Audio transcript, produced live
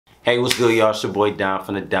Hey, what's good, y'all? It's your boy Don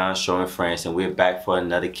from the Don Show in France, and we're back for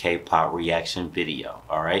another K-pop reaction video.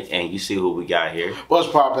 All right, and you see who we got here. What's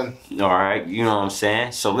poppin'? All right, you know what I'm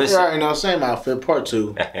saying. So listen. You already know, same outfit, part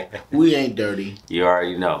 2. We ain't dirty. You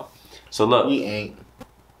already know. So look. We ain't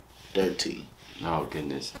dirty. Oh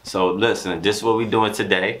goodness. So listen, this is what we're doing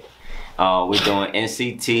today. We're doing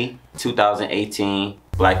NCT 2018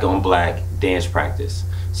 Black on Black dance practice.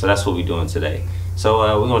 So that's what we're doing today.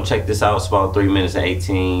 So we're gonna check this out. It's about 3 minutes and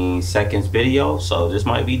 18 seconds video. So this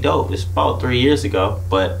might be dope. It's about 3 years ago,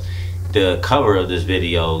 but the cover of this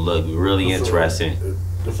video looked really interesting.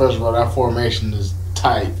 First of all, that formation is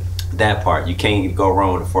tight. That part, you can't go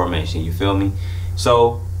wrong with the formation. You feel me?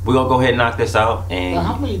 So we're gonna go ahead and knock this out. And now,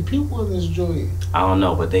 how many people in this joint? I don't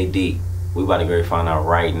know, but they deep. We about to go find out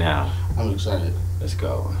right now. I'm excited. Let's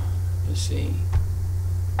go. Let's see.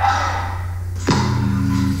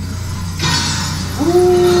 Ooh.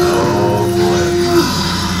 Oh boy.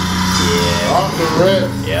 Yeah. Off the rip.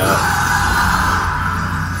 Yeah.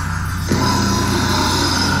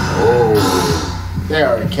 Oh. They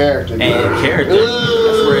are a character. And character.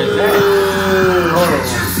 That's where it's at.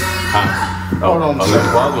 Hold on. Huh?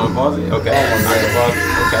 Hold on. Pause it. Okay. Pause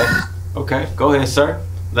it. Okay. Okay. Go ahead, sir.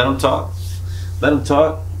 Let him talk. Let him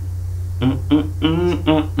talk.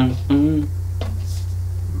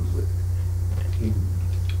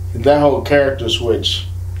 That whole character switch,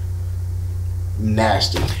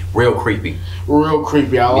 nasty. Real creepy. Real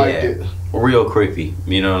creepy. I liked it. Real creepy.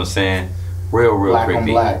 You know what I'm saying? Real black creepy. On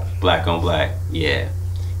black. Black on black. Yeah.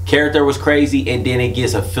 Character was crazy, and then it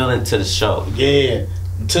gives a feeling to the show. Yeah.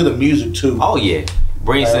 To the music too. Oh yeah.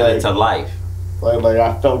 Brings it to life. Like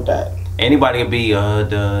I felt that. Anybody can be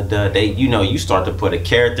they, you know, you start to put a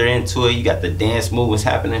character into it. You got the dance movements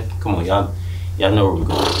happening. Come on, y'all know where we're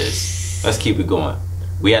going with this. Let's keep it going.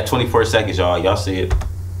 We have 24 seconds, y'all. Y'all see it.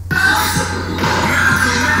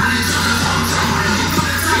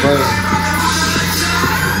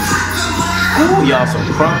 Ooh, y'all some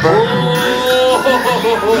crumpers.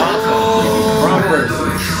 Y'all some crumpers.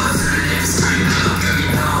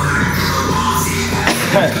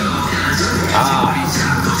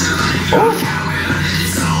 Ooh.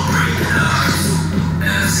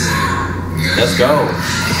 Let's go.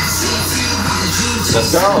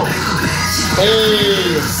 Let's go.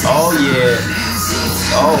 Hey. Oh yeah.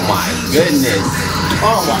 Oh my goodness.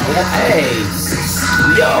 Oh my God. Hey.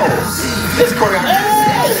 Yo. This choreography is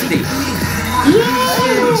nasty.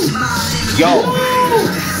 Yo.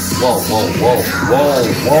 Whoa, whoa, whoa, whoa,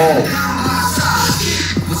 whoa.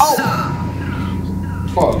 Oh.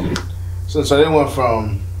 Fuck. So they went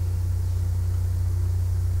from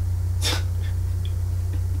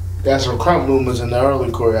got some crump movements in the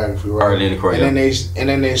early choreography, right? Early in the choreography. And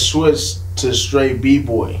then they switched to straight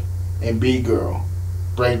B-boy and B-girl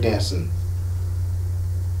breakdancing.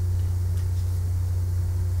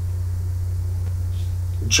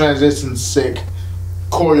 The transition's sick.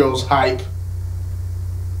 Choreo's hype.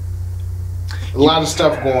 A lot of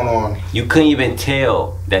stuff going on. You couldn't even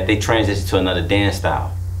tell that they transitioned to another dance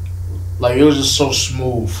style. Like it was just so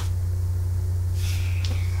smooth.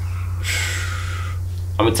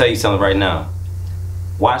 I'm gonna tell you something right now.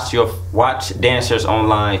 Watch dancers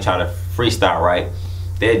online try to freestyle, right?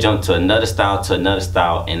 They'll jump to another style,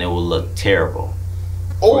 and it will look terrible.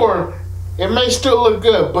 Or it may still look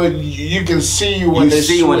good, but you can see when they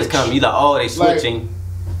switch. When it's coming. You like, oh, they switching.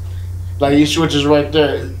 Like he switches right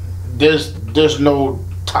there. There's no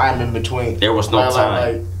time in between. There was no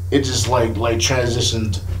time. Like it just like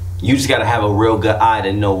transitioned. You just gotta have a real good eye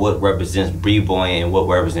to know what represents B-boy and what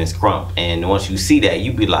represents crump. And once you see that,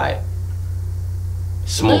 you be like,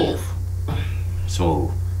 smooth,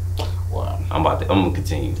 smooth. Wow. I'm gonna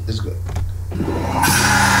continue. It's good.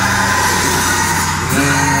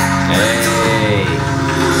 Hey.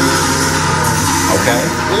 Okay.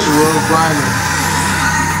 This is real grinding.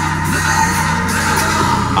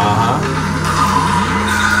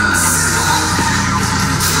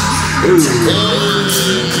 Ooh.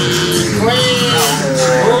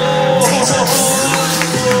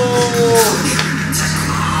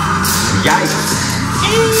 Yikes.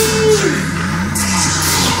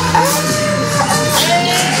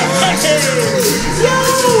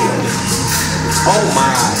 Oh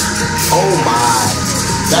my. Oh my.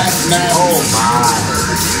 That's now. Oh my.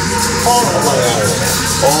 Oh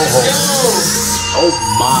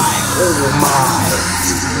my. Oh my.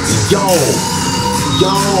 Yo,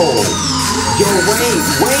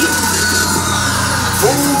 wait.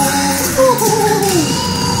 Ooh.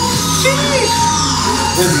 Sheesh.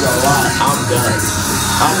 This is a lot. I'm done.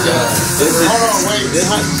 This is Hold on, wait.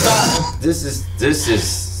 Stop. This is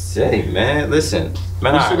Say, man, listen,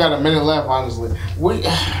 man. We still got a minute left, honestly.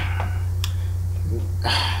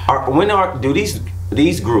 Do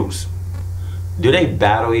these groups, do they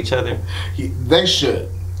battle each other? They should.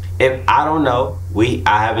 If I don't know,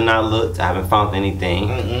 I have not looked. I haven't found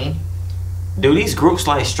anything. Do these groups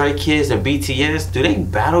like Stray Kids and BTS, do they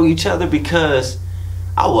battle each other? Because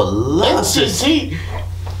I would love NCT.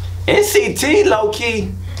 NCT, low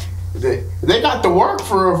key. They got the work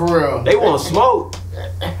for real. They want smoke.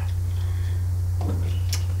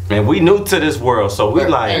 And we new to this world, so we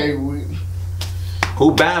like,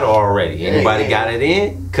 who battle already? Anybody got it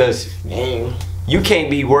in? Cause you can't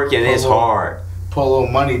be working this hard. Pull a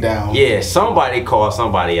little money down. Yeah, somebody call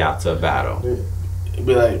somebody out to a battle. It'd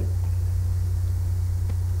be like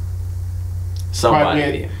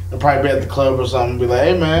somebody. Probably be at the club or something. Be like,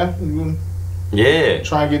 hey man, yeah,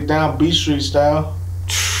 try and get down B Street style.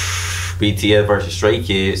 BTS versus Stray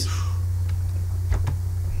Kids.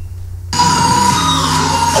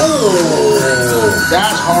 Oh,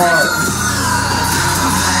 that's hard.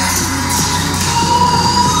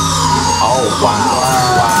 Oh wow,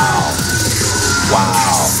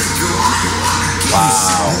 wow.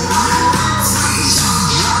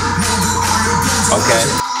 Okay.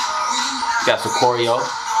 Got some choreo.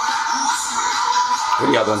 What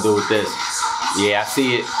are y'all gonna do with this? Yeah, I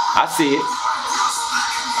see it. I see it.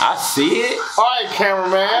 I see it. All right,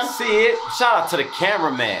 cameraman. I see it. Shout out to the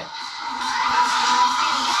cameraman.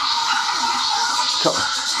 Come on.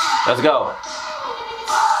 Let's go.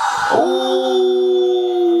 Ooh.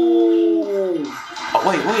 Oh,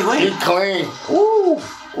 wait. He clean. Ooh.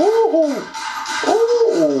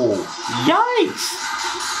 Yikes.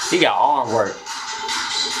 He got arm work.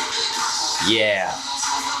 Yeah.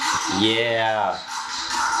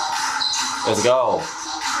 Let's go.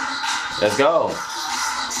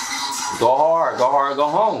 Go hard, go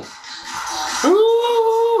home.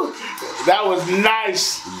 Ooh, that was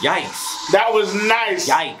nice. Yikes. That was nice.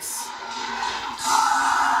 Yikes.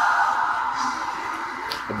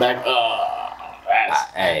 Back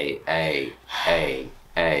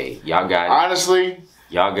Hey. Y'all got it. Honestly,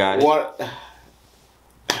 Y'all got it.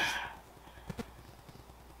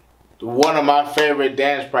 One of my favorite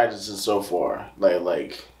dance practices so far.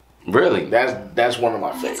 Like really? That's one of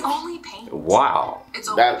my favorites. It's only pain. Wow. It's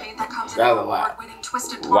only pain that comes in a lot. award-winning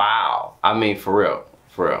twisted. Wow. I mean, for real.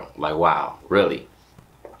 Like, wow. Really.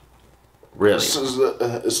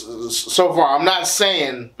 So far, I'm not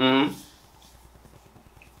saying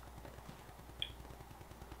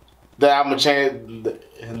that I'm gonna change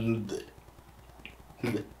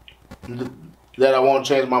that I won't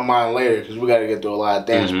change my mind later, because we got to get through a lot of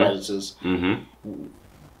dance practices.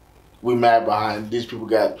 We mad behind these people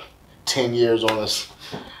got 10 years on us.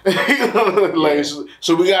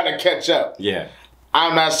 So we got to catch up. Yeah.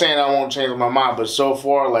 I'm not saying I won't change my mind, but so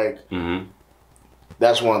far, like,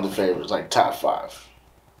 that's one of the favorites, like top 5.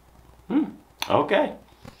 Okay.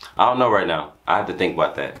 I don't know right now. I have to think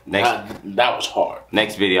about that. That was hard.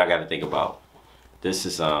 Next video I got to think about. This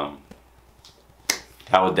is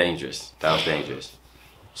that was dangerous.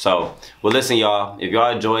 So, well, listen, y'all. If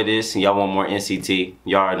y'all enjoyed this and y'all want more NCT,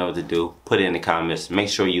 y'all already know what to do. Put it in the comments. Make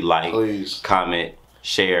sure you like, comment,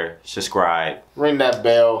 share, subscribe. Ring that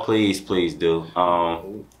bell. Please do.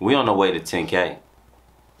 We on the way to 10K.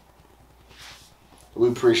 We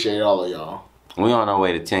appreciate all of y'all. We on our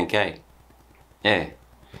way to 10K. Yeah.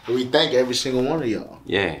 We thank every single one of y'all.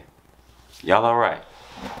 Yeah. Y'all all right.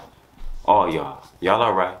 All y'all. Y'all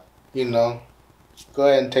all right. You know, go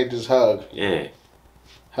ahead and take this hug. Yeah.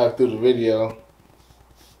 Hug through the video.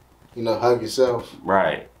 You know, hug yourself.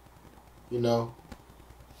 Right. You know.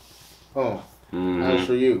 Oh. That's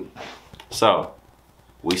for you. So,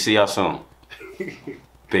 we see y'all soon.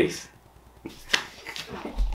 Peace.